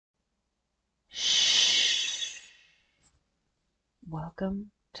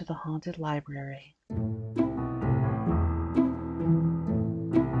Welcome to the Haunted Library.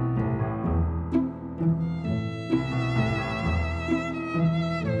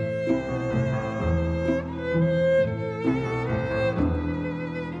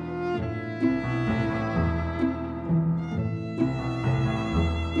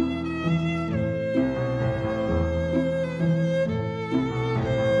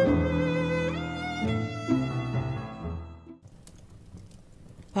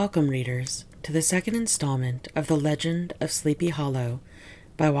 Welcome, readers, to the second installment of The Legend of Sleepy Hollow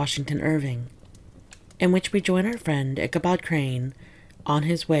by Washington Irving, in which we join our friend Ichabod Crane on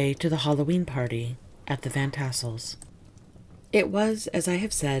his way to the Halloween party at the Van Tassels. It was, as I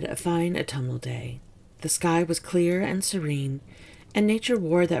have said, a fine autumnal day. The sky was clear and serene, and nature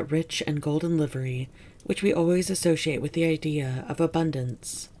wore that rich and golden livery which we always associate with the idea of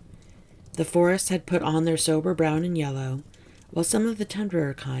abundance. The forests had put on their sober brown and yellow, while some of the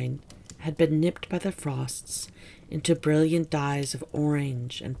tenderer kind had been nipped by the frosts into brilliant dyes of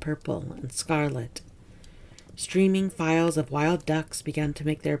orange and purple and scarlet. Streaming files of wild ducks began to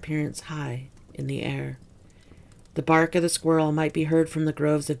make their appearance high in the air. The bark of the squirrel might be heard from the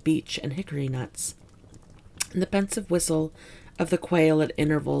groves of beech and hickory nuts, and the pensive whistle of the quail at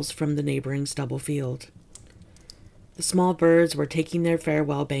intervals from the neighboring stubble field. The small birds were taking their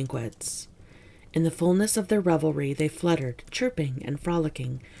farewell banquets. In the fullness of their revelry they fluttered, chirping and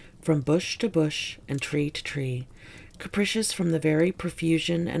frolicking, from bush to bush and tree to tree, capricious from the very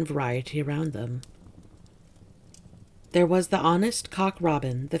profusion and variety around them. There was the honest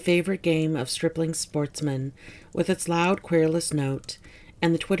cock-robin, the favorite game of stripling sportsmen, with its loud, querulous note,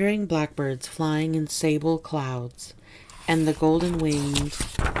 and the twittering blackbirds flying in sable clouds, and the golden-winged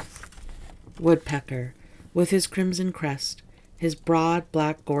woodpecker, with his crimson crest, his broad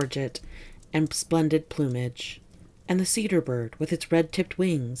black gorget, and splendid plumage, and the cedar bird with its red-tipped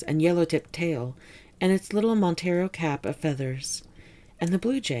wings and yellow-tipped tail, and its little Montero cap of feathers, and the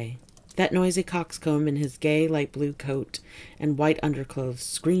blue jay, that noisy coxcomb in his gay light blue coat and white underclothes,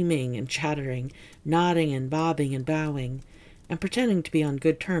 screaming and chattering, nodding and bobbing and bowing, and pretending to be on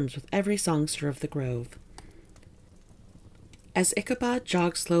good terms with every songster of the grove. As Ichabod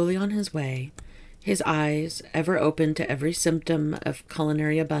jogged slowly on his way, his eyes, ever open to every symptom of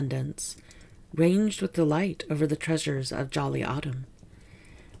culinary abundance, ranged with delight over the treasures of jolly autumn.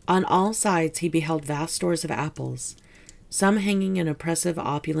 On all sides he beheld vast stores of apples, some hanging in oppressive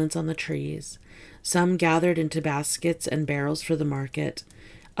opulence on the trees, some gathered into baskets and barrels for the market,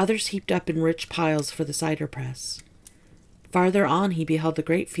 others heaped up in rich piles for the cider press. Farther on he beheld the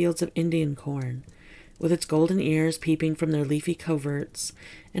great fields of Indian corn, with its golden ears peeping from their leafy coverts,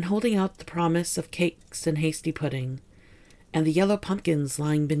 and holding out the promise of cakes and hasty pudding, and the yellow pumpkins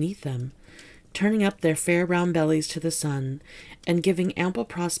lying beneath them, turning up their fair round bellies to the sun, and giving ample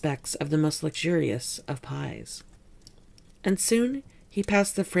prospects of the most luxurious of pies. And soon he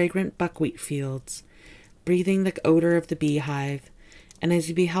passed the fragrant buckwheat fields, breathing the odor of the beehive, and as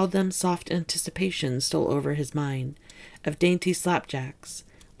he beheld them, soft anticipation stole over his mind of dainty slapjacks,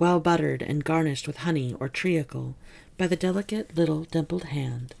 well buttered and garnished with honey or treacle by the delicate little dimpled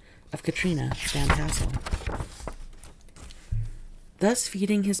hand of Katrina Van Tassel. Thus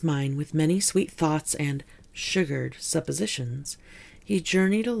feeding his mind with many sweet thoughts and sugared suppositions, he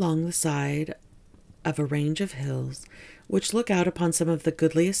journeyed along the side of a range of hills which look out upon some of the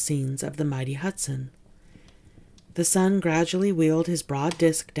goodliest scenes of the mighty Hudson. The sun gradually wheeled his broad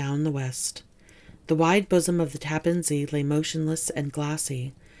disk down the west. The wide bosom of the Tappan Zee lay motionless and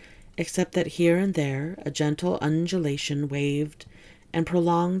glassy, except that here and there a gentle undulation waved and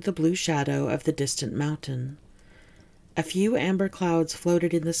prolonged the blue shadow of the distant mountain. A few amber clouds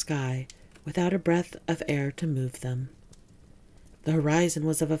floated in the sky, without a breath of air to move them. The horizon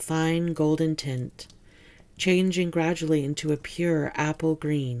was of a fine golden tint, changing gradually into a pure apple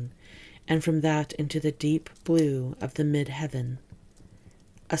green, and from that into the deep blue of the mid-heaven.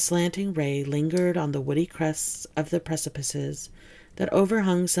 A slanting ray lingered on the woody crests of the precipices that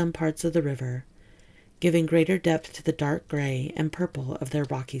overhung some parts of the river, giving greater depth to the dark gray and purple of their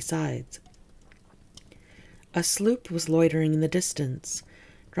rocky sides. A sloop was loitering in the distance,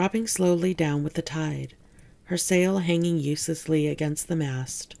 dropping slowly down with the tide, her sail hanging uselessly against the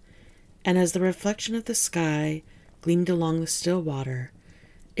mast, and as the reflection of the sky gleamed along the still water,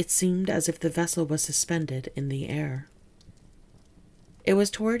 it seemed as if the vessel was suspended in the air. It was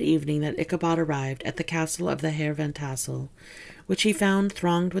toward evening that Ichabod arrived at the castle of the Herr Van Tassel, which he found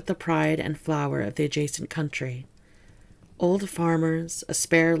thronged with the pride and flower of the adjacent country. Old farmers, a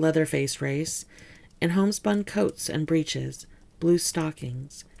spare leather-faced race, in homespun coats and breeches, blue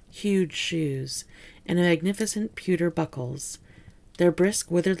stockings, huge shoes, and magnificent pewter buckles, Their brisk,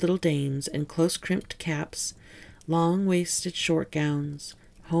 withered little dames in close-crimped caps, long-waisted short gowns,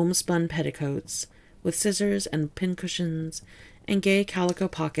 homespun petticoats, with scissors and pincushions and gay calico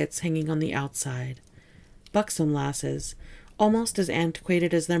pockets hanging on the outside. Buxom lasses, almost as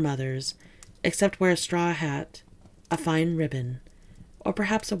antiquated as their mothers, except where a straw hat, a fine ribbon, or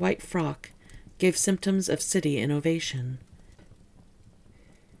perhaps a white frock, gave symptoms of city innovation.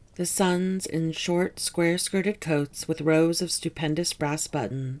 The sons in short, square-skirted coats with rows of stupendous brass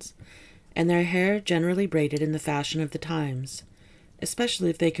buttons, and their hair generally braided in the fashion of the times, especially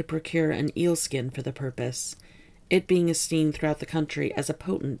if they could procure an eel skin for the purpose, it being esteemed throughout the country as a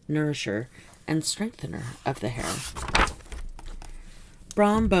potent nourisher and strengthener of the hair.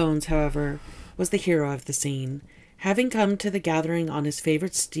 Brom Bones, however, was the hero of the scene, having come to the gathering on his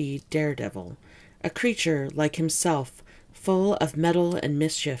favorite steed, Daredevil, a creature, like himself, full of mettle and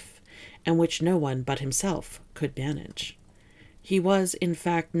mischief, and which no one but himself could manage. He was, in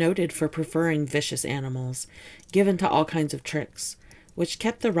fact, noted for preferring vicious animals, given to all kinds of tricks, which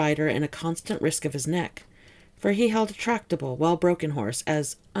kept the rider in a constant risk of his neck, for he held a tractable, well-broken horse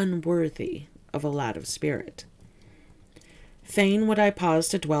as unworthy of a lad of spirit. Fain would I pause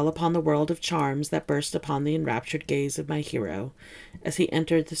to dwell upon the world of charms that burst upon the enraptured gaze of my hero as he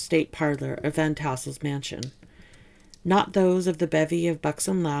entered the state parlor of Van Tassel's mansion. Not those of the bevy of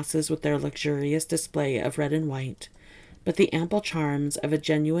buxom lasses with their luxurious display of red and white, but the ample charms of a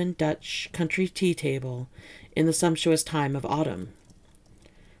genuine Dutch country tea-table in the sumptuous time of autumn.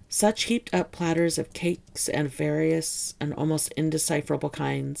 Such heaped-up platters of cakes and various and almost indecipherable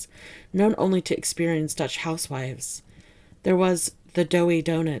kinds, known only to experienced Dutch housewives. There was the doughy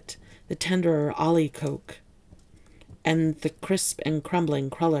donut, the tender oliekoek, and the crisp and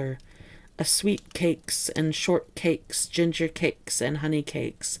crumbling cruller, sweet cakes and short cakes, ginger cakes and honey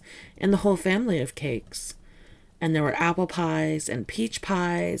cakes, and the whole family of cakes. And there were apple pies and peach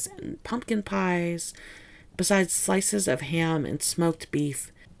pies and pumpkin pies, besides slices of ham and smoked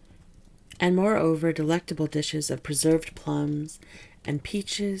beef, and moreover delectable dishes of preserved plums and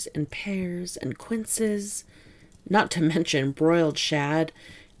peaches and pears and quinces, not to mention broiled shad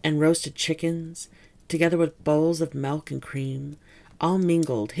and roasted chickens, together with bowls of milk and cream, all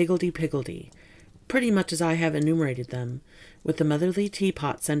mingled higgledy-piggledy, pretty much as I have enumerated them, with the motherly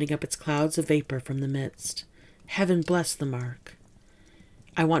teapot sending up its clouds of vapor from the midst. Heaven bless the mark.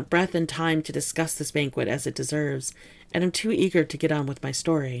 I want breath and time to discuss this banquet as it deserves, and am too eager to get on with my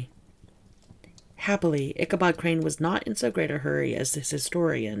story. Happily, Ichabod Crane was not in so great a hurry as his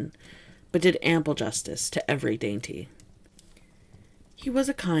historian, but did ample justice to every dainty. He was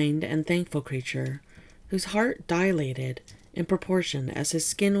a kind and thankful creature, whose heart dilated in proportion as his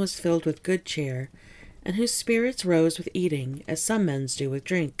skin was filled with good cheer, and whose spirits rose with eating, as some men's do with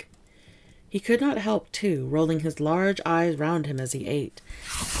drink. He could not help, too, rolling his large eyes round him as he ate,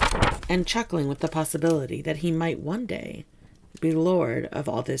 and chuckling with the possibility that he might one day be lord of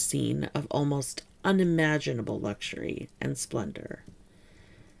all this scene of almost unimaginable luxury and splendor.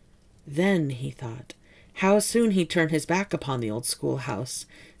 Then, he thought, how soon he'd turn his back upon the old schoolhouse,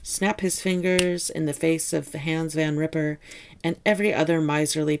 snap his fingers in the face of Hans Van Ripper and every other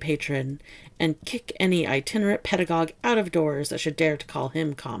miserly patron, and kick any itinerant pedagogue out of doors that should dare to call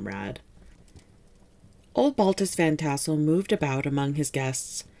him comrade. Old Baltus Van Tassel moved about among his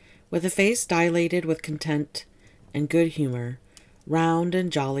guests, with a face dilated with content and good humor, round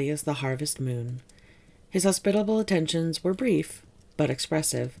and jolly as the harvest moon. His hospitable attentions were brief, but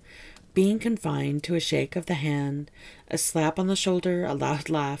expressive, being confined to a shake of the hand, a slap on the shoulder, a loud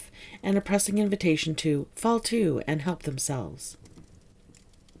laugh, and a pressing invitation to fall to and help themselves.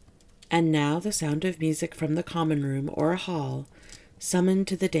 And now the sound of music from the common room or a hall summoned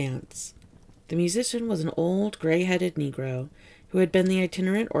to the dance. The musician was an old, gray-headed Negro who had been the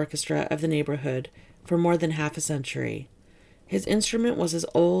itinerant orchestra of the neighborhood for more than half a century. His instrument was as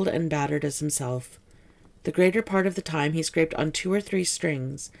old and battered as himself. The greater part of the time he scraped on 2 or 3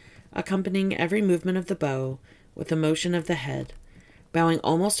 strings, accompanying every movement of the bow with a motion of the head, bowing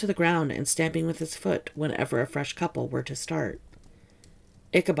almost to the ground and stamping with his foot whenever a fresh couple were to start.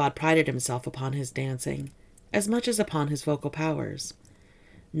 Ichabod prided himself upon his dancing, as much as upon his vocal powers.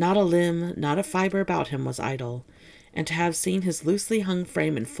 Not a limb, not a fibre about him was idle, and to have seen his loosely hung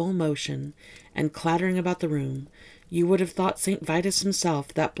frame in full motion and clattering about the room, you would have thought St. Vitus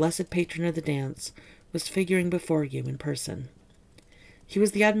himself, that blessed patron of the dance, was figuring before you in person. He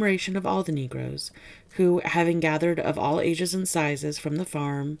was the admiration of all the Negroes, who, having gathered of all ages and sizes from the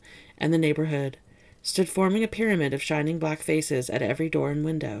farm and the neighborhood, stood forming a pyramid of shining black faces at every door and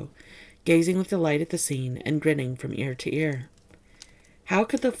window, gazing with delight at the scene and grinning from ear to ear. How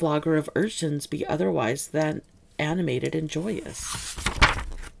could the flogger of urchins be otherwise than animated and joyous.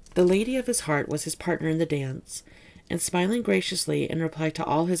 The lady of his heart was his partner in the dance, and smiling graciously in reply to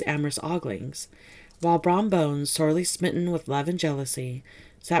all his amorous oglings, while Brom Bones, sorely smitten with love and jealousy,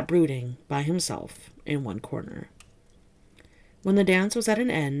 sat brooding by himself in one corner. When the dance was at an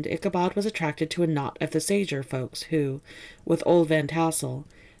end, Ichabod was attracted to a knot of the sager folks who, with old Van Tassel,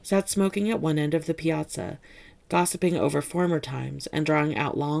 sat smoking at one end of the piazza, gossiping over former times and drawing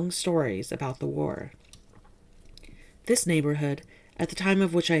out long stories about the war. This neighborhood, at the time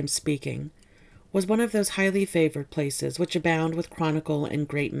of which I am speaking, was one of those highly favored places which abound with chronicle and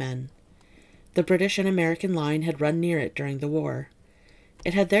great men. The British and American line had run near it during the war.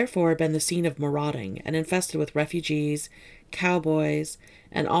 It had therefore been the scene of marauding and infested with refugees, cowboys,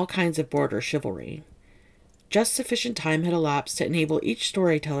 and all kinds of border chivalry. Just sufficient time had elapsed to enable each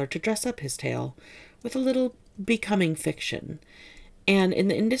storyteller to dress up his tale with a little becoming fiction, and in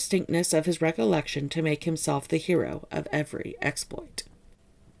the indistinctness of his recollection to make himself the hero of every exploit.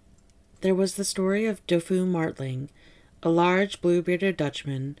 There was the story of Dofu Martling, a large blue-bearded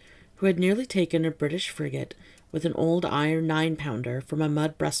Dutchman who had nearly taken a British frigate with an old iron 9-pounder from a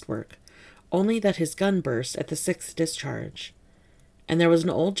mud breastwork, only that his gun burst at the 6th discharge. And there was an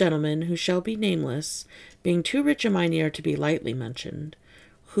old gentleman who shall be nameless, being too rich a mynheer to be lightly mentioned,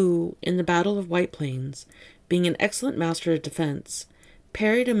 who, in the Battle of White Plains, being an excellent master of defence,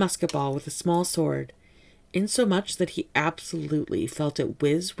 parried a musket ball with a small sword, insomuch that he absolutely felt it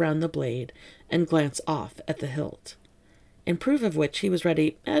whiz round the blade and glance off at the hilt, in proof of which he was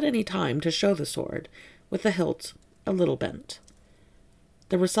ready at any time to show the sword, with the hilt a little bent.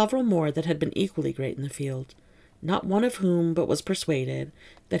 There were several more that had been equally great in the field, not one of whom but was persuaded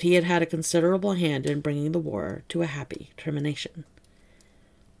that he had had a considerable hand in bringing the war to a happy termination.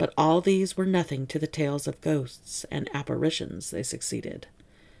 But all these were nothing to the tales of ghosts and apparitions they succeeded.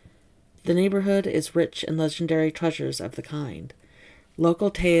 The neighborhood is rich in legendary treasures of the kind. Local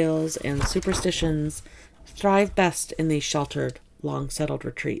tales and superstitions thrive best in these sheltered, long-settled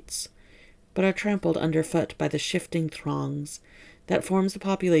retreats, but are trampled underfoot by the shifting throngs that forms the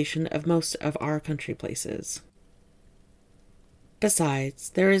population of most of our country places. Besides,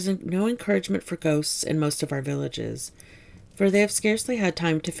 there is no encouragement for ghosts in most of our villages, for they have scarcely had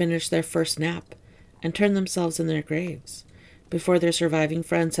time to finish their first nap and turn themselves in their graves before their surviving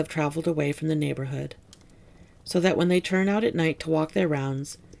friends have traveled away from the neighborhood, so that when they turn out at night to walk their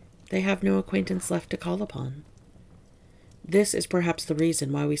rounds, they have no acquaintance left to call upon. This is perhaps the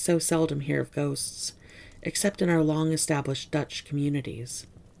reason why we so seldom hear of ghosts, except in our long-established Dutch communities.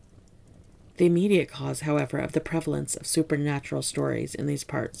 The immediate cause, however, of the prevalence of supernatural stories in these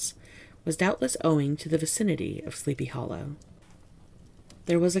parts was doubtless owing to the vicinity of Sleepy Hollow.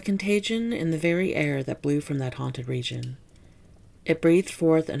 There was a contagion in the very air that blew from that haunted region. It breathed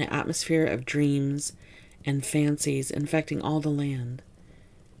forth an atmosphere of dreams and fancies infecting all the land.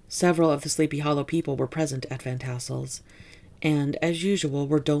 Several of the Sleepy Hollow people were present at Van Tassel's, and, as usual,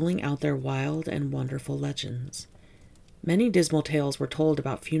 were doling out their wild and wonderful legends. Many dismal tales were told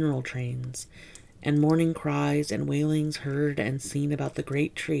about funeral trains, and mourning cries and wailings heard and seen about the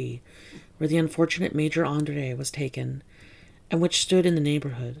great tree where the unfortunate Major Andre was taken, and which stood in the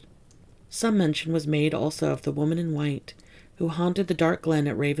neighborhood. Some mention was made also of the woman in white, who haunted the dark glen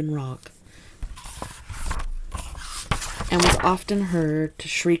at Raven Rock, and was often heard to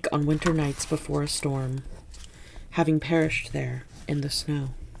shriek on winter nights before a storm, having perished there in the snow.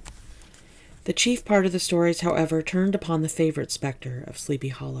 The chief part of the stories, however, turned upon the favorite spectre of Sleepy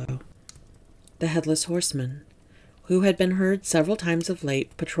Hollow, the Headless Horseman, who had been heard several times of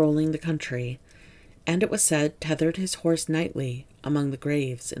late patrolling the country, and it was said tethered his horse nightly among the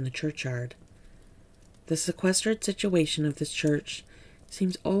graves in the churchyard. The sequestered situation of this church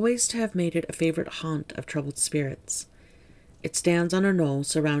seems always to have made it a favorite haunt of troubled spirits. It stands on a knoll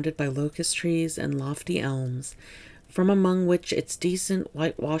surrounded by locust trees and lofty elms, from among which its decent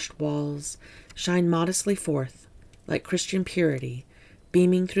whitewashed walls shine modestly forth, like Christian purity,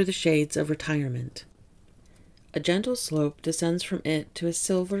 beaming through the shades of retirement. A gentle slope descends from it to a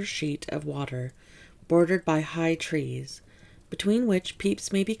silver sheet of water, bordered by high trees, between which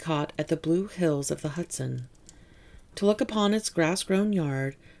peeps may be caught at the blue hills of the Hudson. To look upon its grass-grown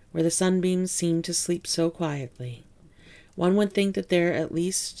yard, where the sunbeams seem to sleep so quietly, one would think that there at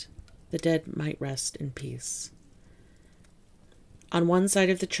least the dead might rest in peace. On one side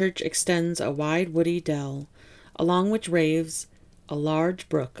of the church extends a wide woody dell, along which raves a large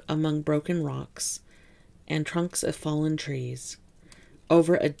brook among broken rocks and trunks of fallen trees.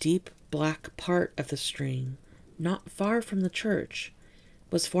 Over a deep black part of the stream, not far from the church,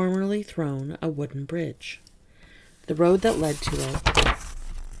 was formerly thrown a wooden bridge. The road that led to it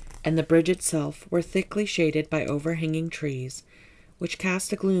and the bridge itself were thickly shaded by overhanging trees, which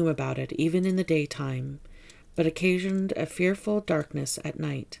cast a gloom about it even in the daytime, but occasioned a fearful darkness at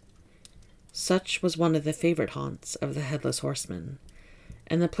night. Such was one of the favorite haunts of the Headless Horseman,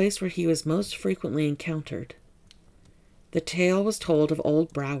 and the place where he was most frequently encountered. The tale was told of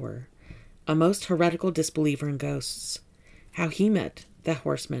old Brower, a most heretical disbeliever in ghosts, how he met the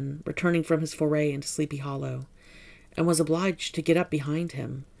horseman returning from his foray into Sleepy Hollow, and was obliged to get up behind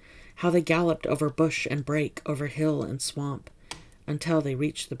him, how they galloped over bush and brake, over hill and swamp, until they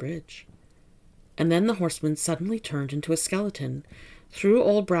reached the bridge. And then the horseman suddenly turned into a skeleton, threw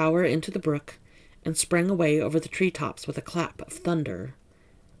old Brower into the brook, and sprang away over the treetops with a clap of thunder.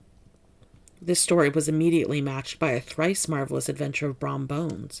 This story was immediately matched by a thrice marvelous adventure of Brom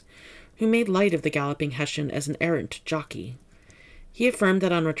Bones, who made light of the galloping Hessian as an errant jockey. He affirmed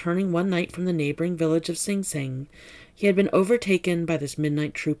that on returning one night from the neighboring village of Sing Sing, he had been overtaken by this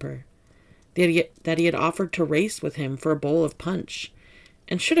midnight trooper, that he had offered to race with him for a bowl of punch,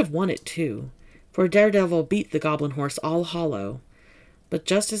 and should have won it too, for Daredevil beat the goblin horse all hollow. But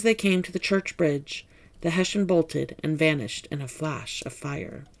just as they came to the church bridge, the Hessian bolted and vanished in a flash of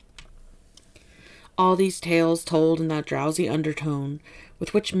fire. All these tales told in that drowsy undertone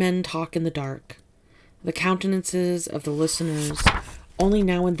with which men talk in the dark, the countenances of the listeners only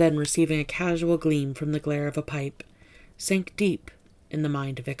now and then receiving a casual gleam from the glare of a pipe, sank deep in the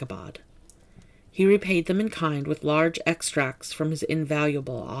mind of Ichabod. He repaid them in kind with large extracts from his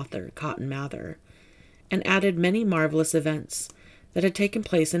invaluable author, Cotton Mather, and added many marvelous events that had taken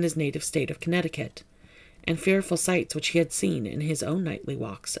place in his native state of Connecticut, and fearful sights which he had seen in his own nightly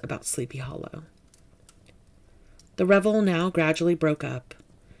walks about Sleepy Hollow. The revel now gradually broke up.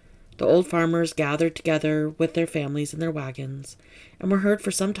 The old farmers gathered together with their families in their wagons, and were heard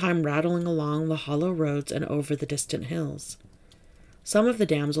for some time rattling along the hollow roads and over the distant hills. Some of the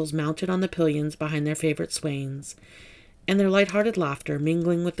damsels mounted on the pillions behind their favorite swains, and their light-hearted laughter,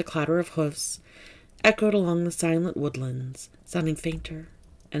 mingling with the clatter of hoofs, echoed along the silent woodlands, sounding fainter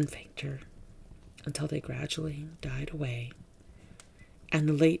and fainter, until they gradually died away, and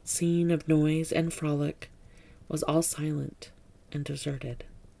the late scene of noise and frolic was all silent and deserted.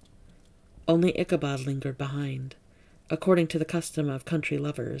 Only Ichabod lingered behind, according to the custom of country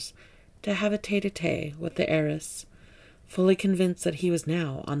lovers, to have a tete-a-tete with the heiress, fully convinced that he was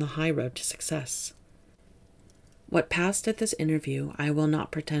now on the high road to success. What passed at this interview I will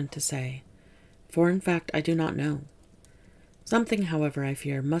not pretend to say, for in fact I do not know. Something, however, I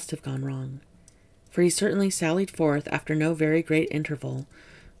fear, must have gone wrong, for he certainly sallied forth after no very great interval,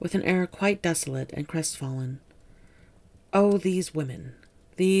 with an air quite desolate and crestfallen. Oh, these women!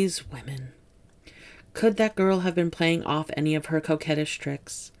 These women! Could that girl have been playing off any of her coquettish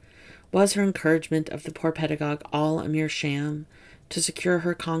tricks? Was her encouragement of the poor pedagogue all a mere sham, to secure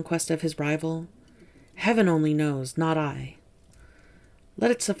her conquest of his rival? Heaven only knows, not I.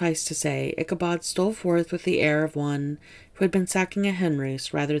 Let it suffice to say, Ichabod stole forth with the air of one who had been sacking a hen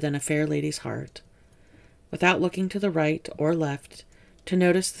roost rather than a fair lady's heart. Without looking to the right or left, to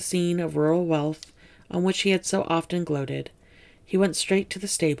notice the scene of rural wealth on which he had so often gloated, he went straight to the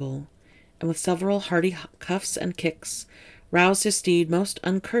stable, and with several hearty cuffs and kicks, roused his steed most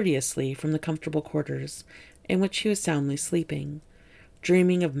uncourteously from the comfortable quarters in which he was soundly sleeping,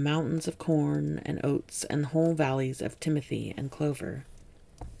 dreaming of mountains of corn and oats and whole valleys of timothy and clover.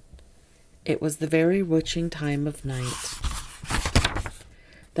 It was the very witching time of night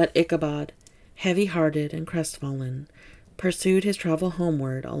that Ichabod, heavy-hearted and crestfallen, pursued his travel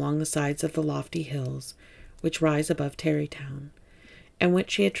homeward along the sides of the lofty hills which rise above Tarrytown, and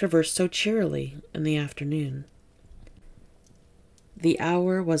which he had traversed so cheerily in the afternoon. The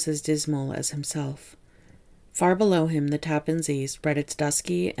hour was as dismal as himself. Far below him the Tappan Zee spread its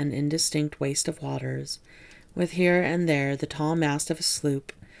dusky and indistinct waste of waters, with here and there the tall mast of a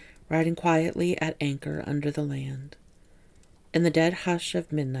sloop riding quietly at anchor under the land. In the dead hush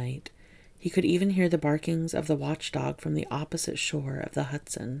of midnight, he could even hear the barkings of the watchdog from the opposite shore of the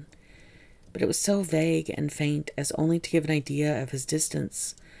Hudson, but it was so vague and faint as only to give an idea of his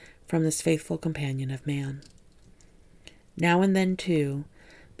distance from this faithful companion of man. Now and then, too,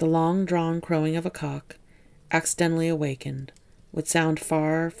 the long-drawn crowing of a cock, accidentally awakened, would sound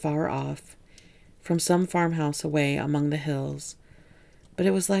far, far off, from some farmhouse away among the hills, but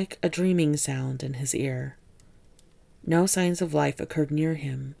it was like a dreaming sound in his ear. No signs of life occurred near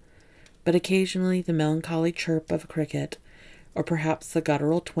him, but occasionally the melancholy chirp of a cricket, or perhaps the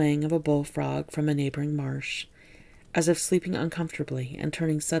guttural twang of a bullfrog from a neighboring marsh, as if sleeping uncomfortably and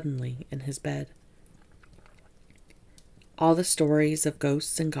turning suddenly in his bed. All the stories of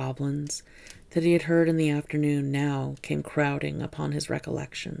ghosts and goblins, that he had heard in the afternoon now came crowding upon his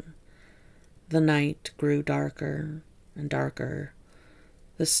recollection. The night grew darker and darker.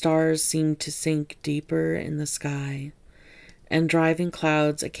 The stars seemed to sink deeper in the sky, and driving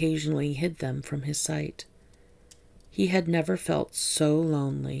clouds occasionally hid them from his sight. He had never felt so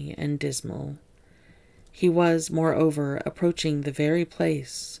lonely and dismal. He was, moreover, approaching the very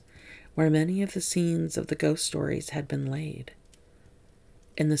place where many of the scenes of the ghost stories had been laid.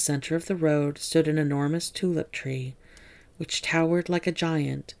 In the center of the road stood an enormous tulip tree, which towered like a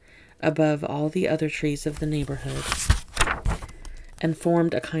giant above all the other trees of the neighborhood, and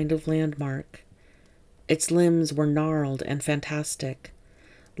formed a kind of landmark. Its limbs were gnarled and fantastic,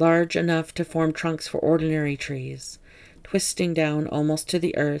 large enough to form trunks for ordinary trees, twisting down almost to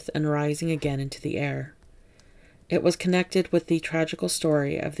the earth and rising again into the air. It was connected with the tragical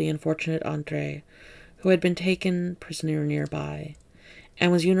story of the unfortunate André, who had been taken prisoner nearby,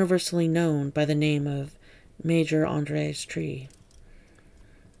 and was universally known by the name of Major André's tree.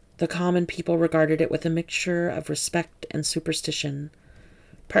 The common people regarded it with a mixture of respect and superstition,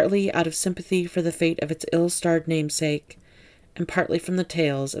 partly out of sympathy for the fate of its ill-starred namesake, and partly from the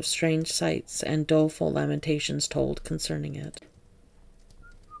tales of strange sights and doleful lamentations told concerning it.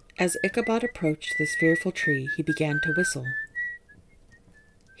 As Ichabod approached this fearful tree, he began to whistle.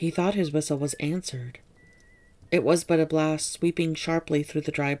 He thought his whistle was answered. It was but a blast sweeping sharply through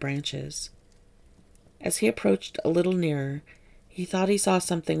the dry branches. As he approached a little nearer, he thought he saw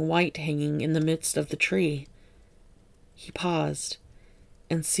something white hanging in the midst of the tree. He paused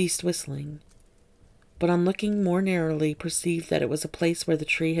and ceased whistling, but on looking more narrowly perceived that it was a place where the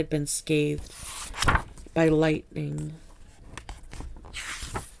tree had been scathed by lightning,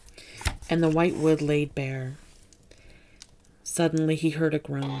 and the white wood laid bare. Suddenly he heard a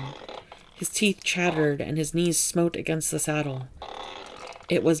groan. His teeth chattered, and his knees smote against the saddle.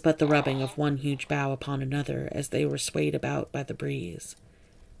 It was but the rubbing of one huge bough upon another as they were swayed about by the breeze.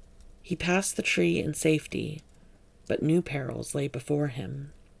 He passed the tree in safety, but new perils lay before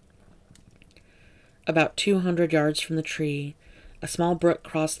him. About 200 yards from the tree, a small brook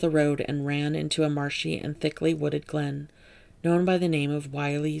crossed the road and ran into a marshy and thickly wooded glen, known by the name of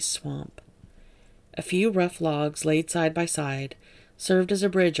Wiley's Swamp. A few rough logs laid side by side served as a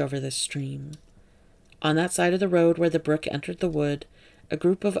bridge over this stream. On that side of the road where the brook entered the wood, a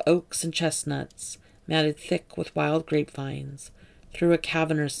group of oaks and chestnuts, matted thick with wild grapevines, threw a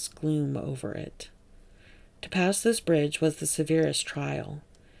cavernous gloom over it. To pass this bridge was the severest trial.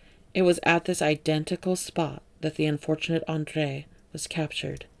 It was at this identical spot that the unfortunate André was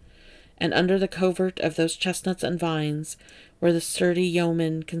captured, and under the covert of those chestnuts and vines were the sturdy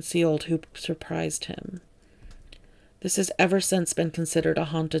yeomen concealed who surprised him. This has ever since been considered a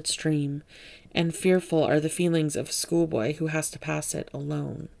haunted stream, and fearful are the feelings of a schoolboy who has to pass it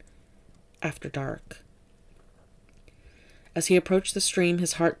alone, after dark. As he approached the stream,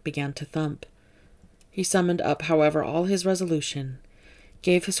 his heart began to thump. He summoned up, however, all his resolution,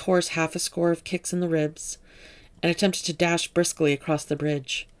 gave his horse half a score of kicks in the ribs, and attempted to dash briskly across the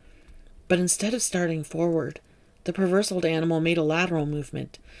bridge. But instead of starting forward, the perverse old animal made a lateral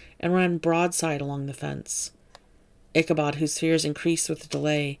movement, and ran broadside along the fence. Ichabod, whose fears increased with the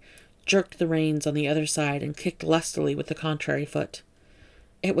delay, jerked the reins on the other side and kicked lustily with the contrary foot.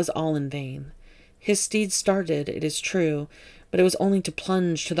 It was all in vain. His steed started, it is true, but it was only to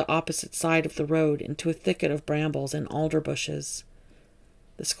plunge to the opposite side of the road into a thicket of brambles and alder bushes.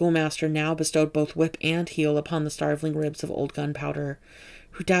 The schoolmaster now bestowed both whip and heel upon the starveling ribs of old Gunpowder,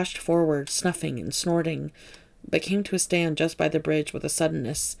 who dashed forward, snuffing and snorting, but came to a stand just by the bridge with a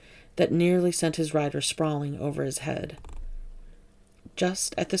suddenness that nearly sent his rider sprawling over his head.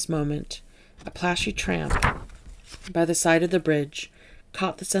 Just at this moment, a plashy tramp by the side of the bridge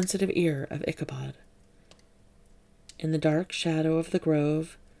caught the sensitive ear of Ichabod. In the dark shadow of the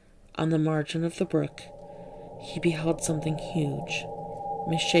grove, on the margin of the brook, he beheld something huge,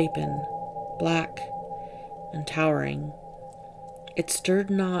 misshapen, black, and towering. It stirred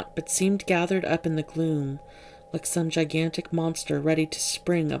not, but seemed gathered up in the gloom, like some gigantic monster ready to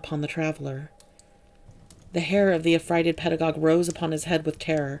spring upon the traveler. The hair of the affrighted pedagogue rose upon his head with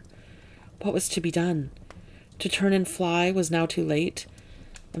terror. What was to be done? To turn and fly was now too late,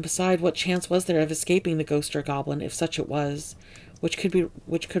 and beside, what chance was there of escaping the ghost or goblin, if such it was, which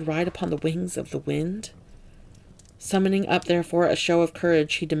could ride upon the wings of the wind? Summoning up, therefore, a show of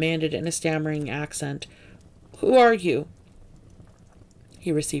courage, he demanded in a stammering accent, "Who are you?"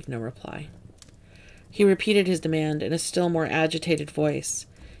 He received no reply. He repeated his demand in a still more agitated voice.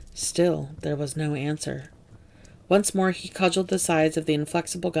 Still there was no answer. Once more he cudgelled the sides of the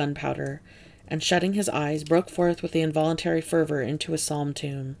inflexible Gunpowder, and shutting his eyes, broke forth with the involuntary fervor into a psalm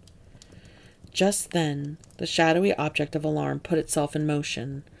tune. Just then, the shadowy object of alarm put itself in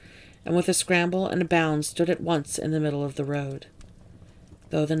motion, and with a scramble and a bound stood at once in the middle of the road.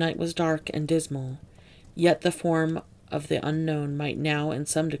 Though the night was dark and dismal, yet the form of the unknown might now in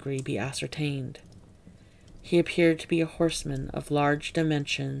some degree be ascertained. He appeared to be a horseman of large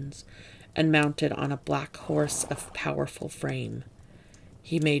dimensions, and mounted on a black horse of powerful frame.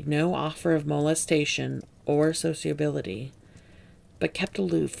 He made no offer of molestation or sociability, but kept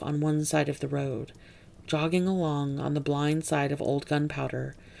aloof on one side of the road, jogging along on the blind side of old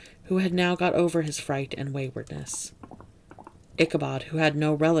Gunpowder, who had now got over his fright and waywardness. Ichabod, who had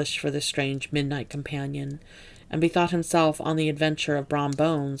no relish for this strange midnight companion, and bethought himself on the adventure of Brom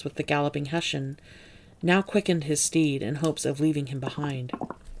Bones with the galloping Hessian, now quickened his steed in hopes of leaving him behind.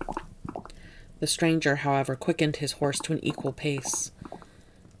 The stranger, however, quickened his horse to an equal pace.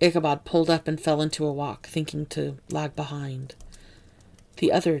 Ichabod pulled up and fell into a walk, thinking to lag behind.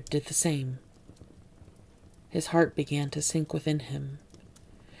 The other did the same. His heart began to sink within him.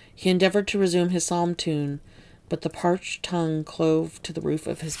 He endeavored to resume his psalm tune, but the parched tongue clove to the roof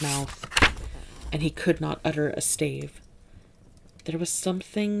of his mouth, and he could not utter a stave. There was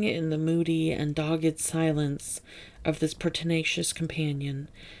something in the moody and dogged silence of this pertinacious companion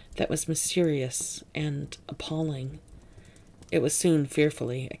that was mysterious and appalling. It was soon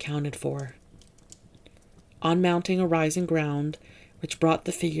fearfully accounted for. On mounting a rising ground, which brought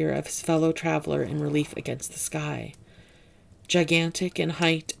the figure of his fellow traveler in relief against the sky, gigantic in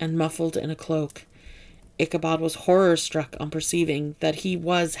height and muffled in a cloak, Ichabod was horror-struck on perceiving that he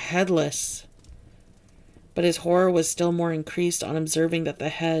was headless. But his horror was still more increased on observing that the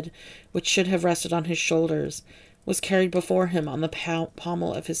head, which should have rested on his shoulders, was carried before him on the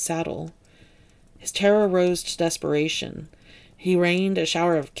pommel of his saddle. His terror rose to desperation. He rained a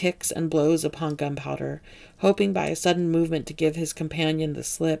shower of kicks and blows upon Gunpowder, hoping by a sudden movement to give his companion the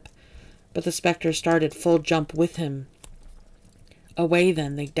slip, but the spectre started full jump with him. Away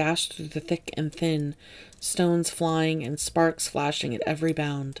then they dashed through the thick and thin, stones flying and sparks flashing at every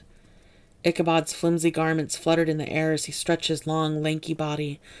bound. Ichabod's flimsy garments fluttered in the air as he stretched his long, lanky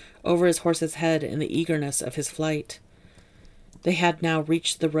body over his horse's head in the eagerness of his flight. They had now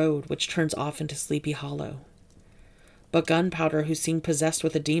reached the road which turns off into Sleepy Hollow. But Gunpowder, who seemed possessed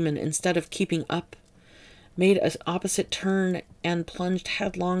with a demon, instead of keeping up, made an opposite turn and plunged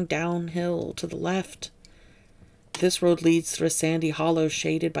headlong downhill to the left. This road leads through a sandy hollow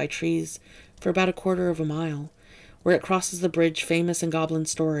shaded by trees for about a quarter of a mile, where it crosses the bridge famous in goblin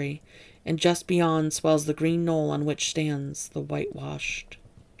story, and just beyond swells the green knoll on which stands the whitewashed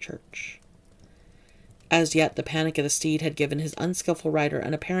church. As yet the panic of the steed had given his unskilful rider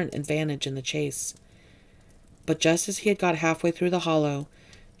an apparent advantage in the chase. But just as he had got halfway through the hollow,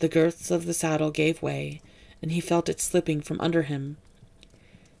 the girths of the saddle gave way, and he felt it slipping from under him.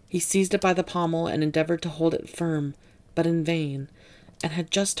 He seized it by the pommel and endeavored to hold it firm, but in vain, and had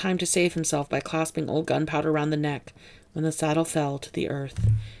just time to save himself by clasping old Gunpowder round the neck when the saddle fell to the earth,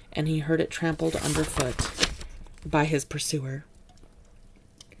 and he heard it trampled underfoot by his pursuer.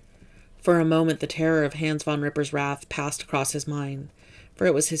 For a moment the terror of Hans von Ripper's wrath passed across his mind, for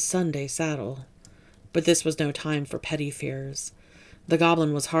it was his Sunday saddle. But this was no time for petty fears. The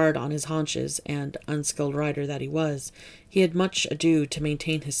goblin was hard on his haunches, and, unskilled rider that he was, he had much ado to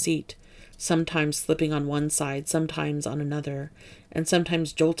maintain his seat, sometimes slipping on one side, sometimes on another, and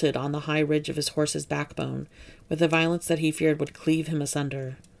sometimes jolted on the high ridge of his horse's backbone, with a violence that he feared would cleave him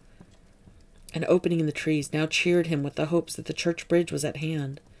asunder. An opening in the trees now cheered him with the hopes that the church bridge was at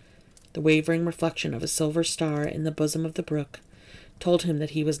hand. The wavering reflection of a silver star in the bosom of the brook told him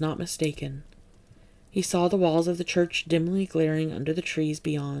that he was not mistaken. He saw the walls of the church dimly glaring under the trees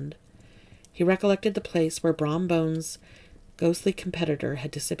beyond. He recollected the place where Brom Bones' ghostly competitor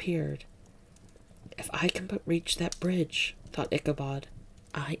had disappeared. "If I can but reach that bridge," thought Ichabod,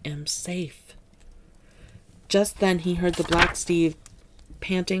 "I am safe." Just then he heard the black steed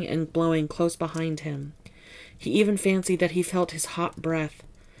panting and blowing close behind him. He even fancied that he felt his hot breath.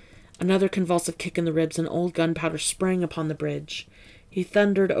 Another convulsive kick in the ribs, and old Gunpowder sprang upon the bridge. He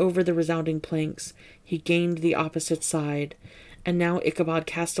thundered over the resounding planks. He gained the opposite side, and now Ichabod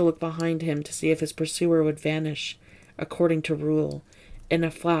cast a look behind him to see if his pursuer would vanish, according to rule, in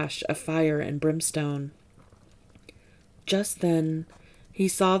a flash of fire and brimstone. Just then he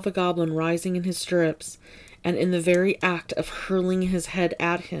saw the goblin rising in his stirrups, and in the very act of hurling his head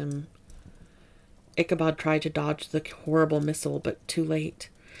at him. Ichabod tried to dodge the horrible missile, but too late.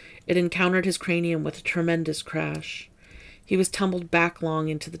 It encountered his cranium with a tremendous crash. He was tumbled backlong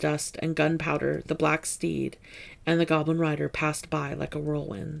into the dust, and Gunpowder, the black steed, and the goblin rider passed by like a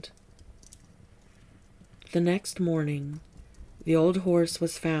whirlwind. The next morning, The old horse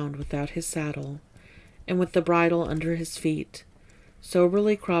was found without his saddle, and with the bridle under his feet,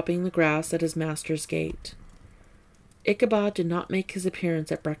 soberly cropping the grass at his master's gate. Ichabod did not make his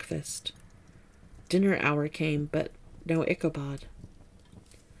appearance at breakfast. Dinner hour came, but no Ichabod.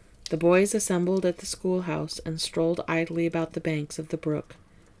 The boys assembled at the schoolhouse and strolled idly about the banks of the brook,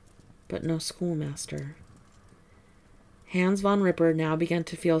 but no schoolmaster. Hans von Ripper now began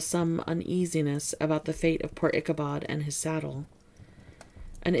to feel some uneasiness about the fate of poor Ichabod and his saddle.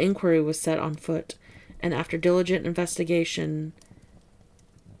 An inquiry was set on foot, and after diligent investigation,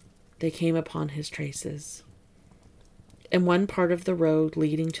 they came upon his traces. In one part of the road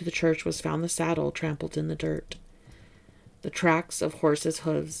leading to the church was found the saddle trampled in the dirt. The tracks of horses'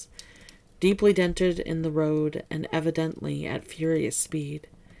 hooves, deeply dented in the road and evidently at furious speed,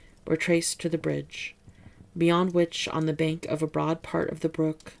 were traced to the bridge, beyond which, on the bank of a broad part of the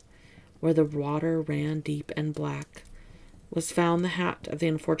brook, where the water ran deep and black, was found the hat of the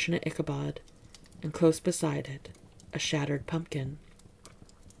unfortunate Ichabod, and close beside it, a shattered pumpkin.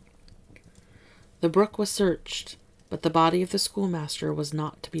 The brook was searched, but the body of the schoolmaster was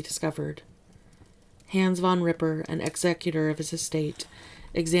not to be discovered. Hans von Ripper, an executor of his estate,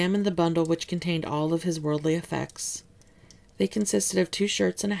 examined the bundle which contained all of his worldly effects. They consisted of 2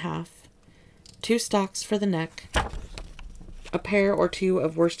 shirts and a half, 2 stocks for the neck, a pair or 2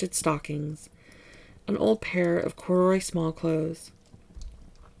 of worsted stockings, an old pair of corduroy smallclothes,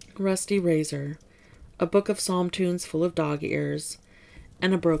 a rusty razor, a book of psalm tunes full of dog ears,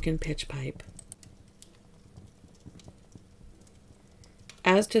 and a broken pitch pipe.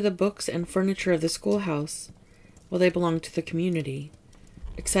 As to the books and furniture of the schoolhouse, well, they belonged to the community,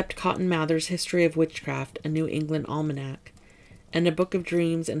 except Cotton Mather's History of Witchcraft, a New England Almanac, and a book of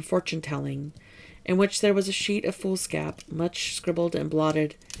dreams and fortune-telling, in which there was a sheet of foolscap, much scribbled and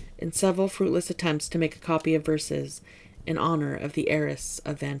blotted in several fruitless attempts to make a copy of verses in honor of the heiress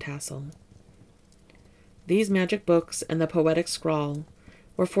of Van Tassel. These magic books and the poetic scrawl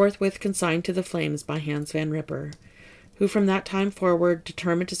were forthwith consigned to the flames by Hans van Ripper, who from that time forward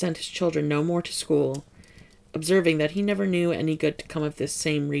determined to send his children no more to school, observing that he never knew any good to come of this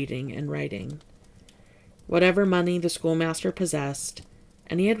same reading and writing. Whatever money the schoolmaster possessed,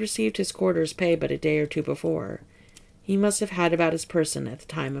 and he had received his quarter's pay but a day or 2 before, he must have had about his person at the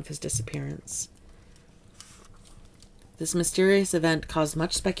time of his disappearance. This mysterious event caused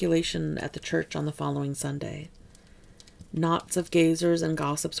much speculation at the church on the following Sunday. Knots of gazers and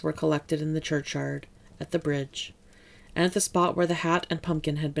gossips were collected in the churchyard, at the bridge, and at the spot where the hat and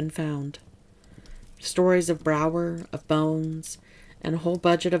pumpkin had been found. Stories of Brower, of Bones, and a whole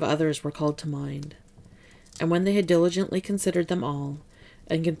budget of others were called to mind, and when they had diligently considered them all,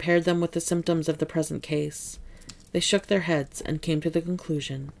 and compared them with the symptoms of the present case, they shook their heads and came to the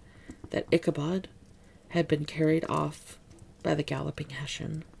conclusion that Ichabod had been carried off by the galloping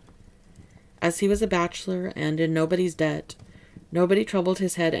Hessian. As he was a bachelor and in nobody's debt, nobody troubled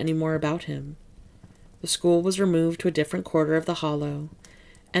his head any more about him. The school was removed to a different quarter of the hollow,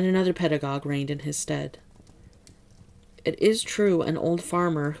 and another pedagogue reigned in his stead. It is true an old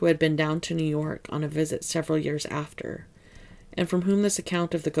farmer who had been down to New York on a visit several years after, and from whom this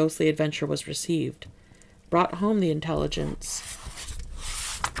account of the ghostly adventure was received, brought home the intelligence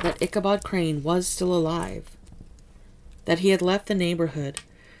that Ichabod Crane was still alive, that he had left the neighborhood,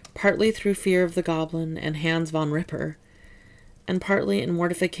 partly through fear of the goblin and Hans von Ripper, and partly in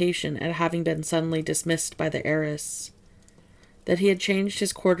mortification at having been suddenly dismissed by the heiress, that he had changed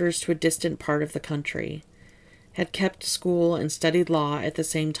his quarters to a distant part of the country, had kept school and studied law at the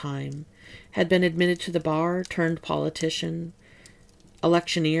same time, had been admitted to the bar, turned politician,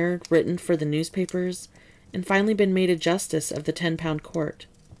 electioneered, written for the newspapers, and finally been made a justice of the 10-pound court.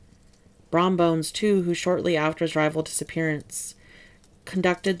 Brombones, too, who shortly after his rival disappearance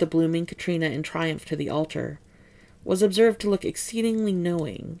conducted the blooming Katrina in triumph to the altar, was observed to look exceedingly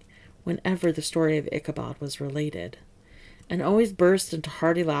knowing whenever the story of Ichabod was related, and always burst into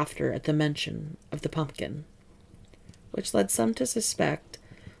hearty laughter at the mention of the pumpkin, which led some to suspect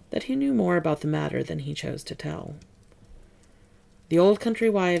that he knew more about the matter than he chose to tell. The old country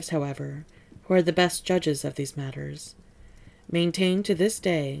wives, however, who are the best judges of these matters, maintain to this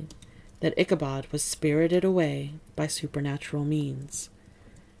day that Ichabod was spirited away by supernatural means,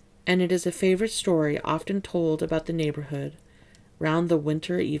 and it is a favorite story often told about the neighborhood round the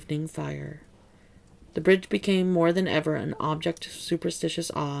winter evening fire. The bridge became more than ever an object of superstitious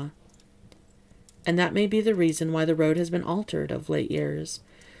awe, and that may be the reason why the road has been altered of late years,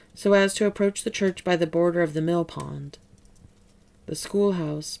 so as to approach the church by the border of the mill pond. The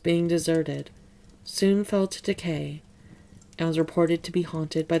schoolhouse, being deserted, soon fell to decay, and was reported to be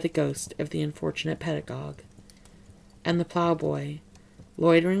haunted by the ghost of the unfortunate pedagogue, And the ploughboy,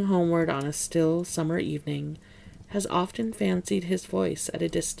 loitering homeward on a still summer evening, has often fancied his voice at a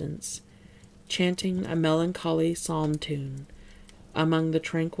distance, chanting a melancholy psalm tune among the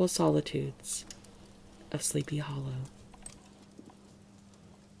tranquil solitudes of Sleepy Hollow.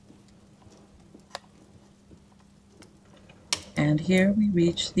 And here we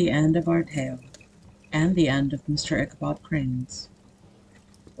reach the end of our tale, and the end of Mr. Ichabod Crane's.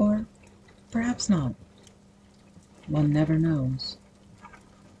 Or perhaps not. One never knows.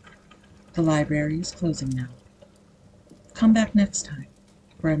 The library is closing now. Come back next time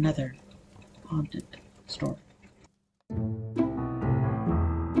for another haunted story.